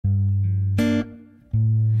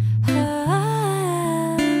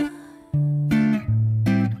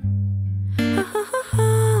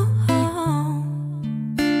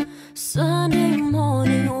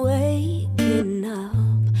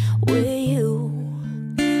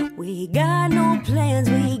got no plans,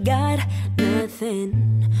 we got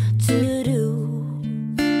nothing to do.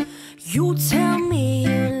 You tell me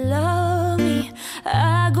you love me,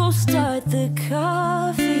 I go start the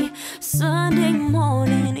coffee. Sunday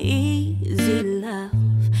morning, easy love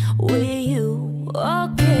with you.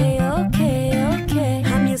 Okay, okay, okay.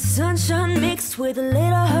 I'm your sunshine mixed with a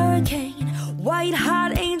little hurricane, white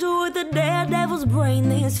hot angel with a daredevil's brain.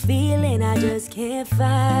 This feeling, I just can't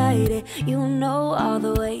fight it. You know all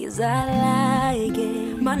the ways I like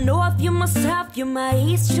it. My north, you're my south, you're my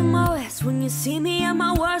east, you're my west. When you see me at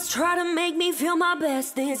my worst, try to make me feel my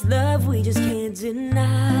best. This love, we just can't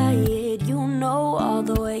deny it. You know all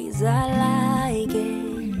the ways I like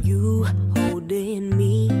it. You holding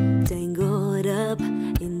me, tangled up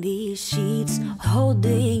in these sheets,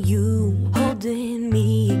 holding you, holding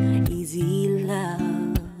me, easy love.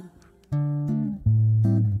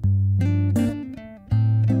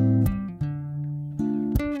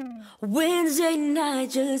 Wednesday night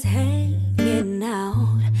just hanging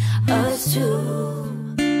out, us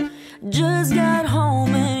two. Just got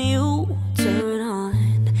home and you turn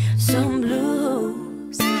on some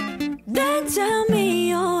blues. Then tell me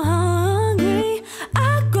you're hungry,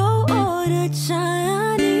 I go order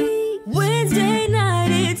Chinese. Wednesday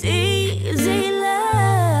night it's easy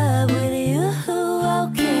love with you.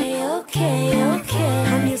 Okay, okay, okay.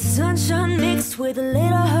 I'm your sunshine mixed with a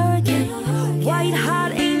little hurricane, white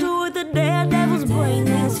hot angel with a daredevil's brain.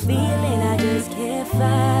 This feeling, I just can't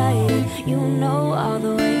fight it. You know all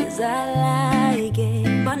the ways I like it.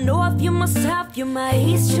 My north, you're my south, you're my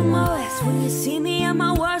east, you're my west. When you see me at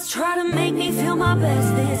my worst, try to make me feel my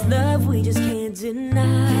best. This love, we just can't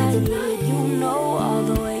deny it. You know all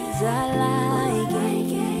the ways I like it.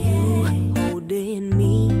 You holding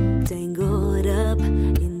me, tangled up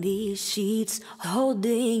in these sheets,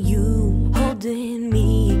 holding you, holding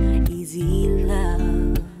me, easy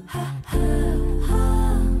love.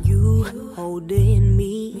 You holding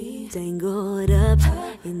me, tangled up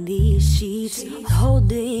in these sheets,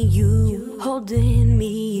 holding you, holding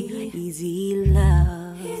me, easy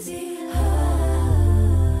love.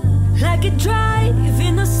 Like a drive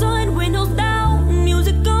in the sun, windows down,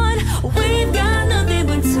 music on. We've got nothing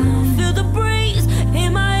but time. Feel the breeze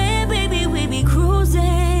in my head, baby, we be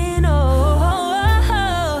cruising. Oh, oh,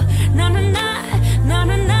 oh. Na na na, na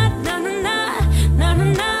na na, na na na, na na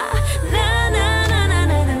na.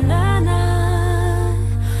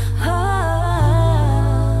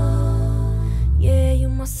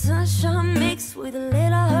 Sunshine mixed with a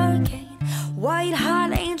little hurricane, white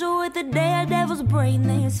hot angel with a daredevil's brain.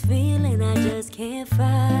 This feeling, I just can't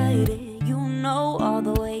fight it. You know all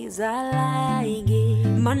the ways I like it.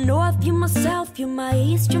 My north, you're my south, you're my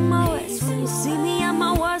east, you're my west. When you see me at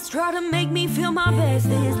my worst, try to make me feel my best.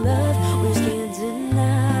 This love, we just can't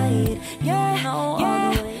deny it. Yeah, you know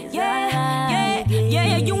all the ways I like it.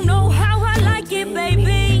 Yeah, you know how I like it,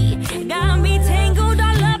 baby. Got me tangled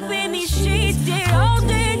all up in these sheets, yeah,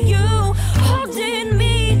 holding you, holding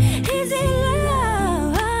me, easy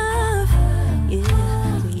love.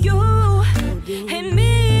 Yeah, you and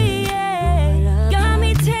me, yeah. Got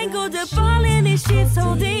me tangled up all in these sheets,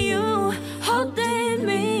 holding you, holding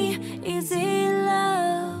me, easy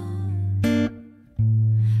love.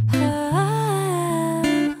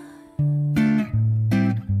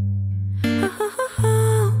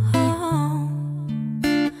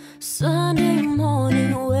 Sunday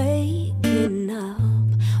morning, waking up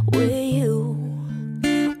with you.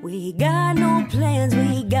 We got no plans,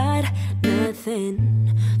 we got nothing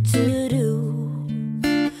to do.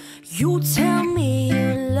 You tell me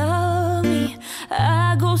you love me,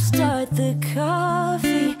 I go start the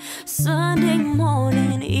coffee. Sunday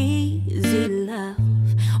morning, easy love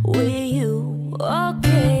with you.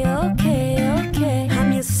 Okay, okay, okay.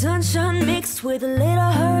 I'm your sunshine mixed with a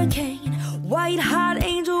little hurricane, white hot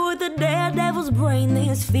angel with a daredevil's brain.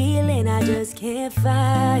 This feeling, I just can't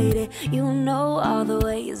fight it. You know all the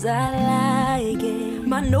ways I like it.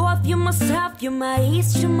 My north, you're my south, you're my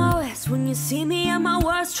east, you're my west. When you see me at my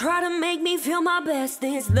worst, try to make me feel my best.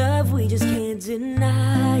 This love, we just can't deny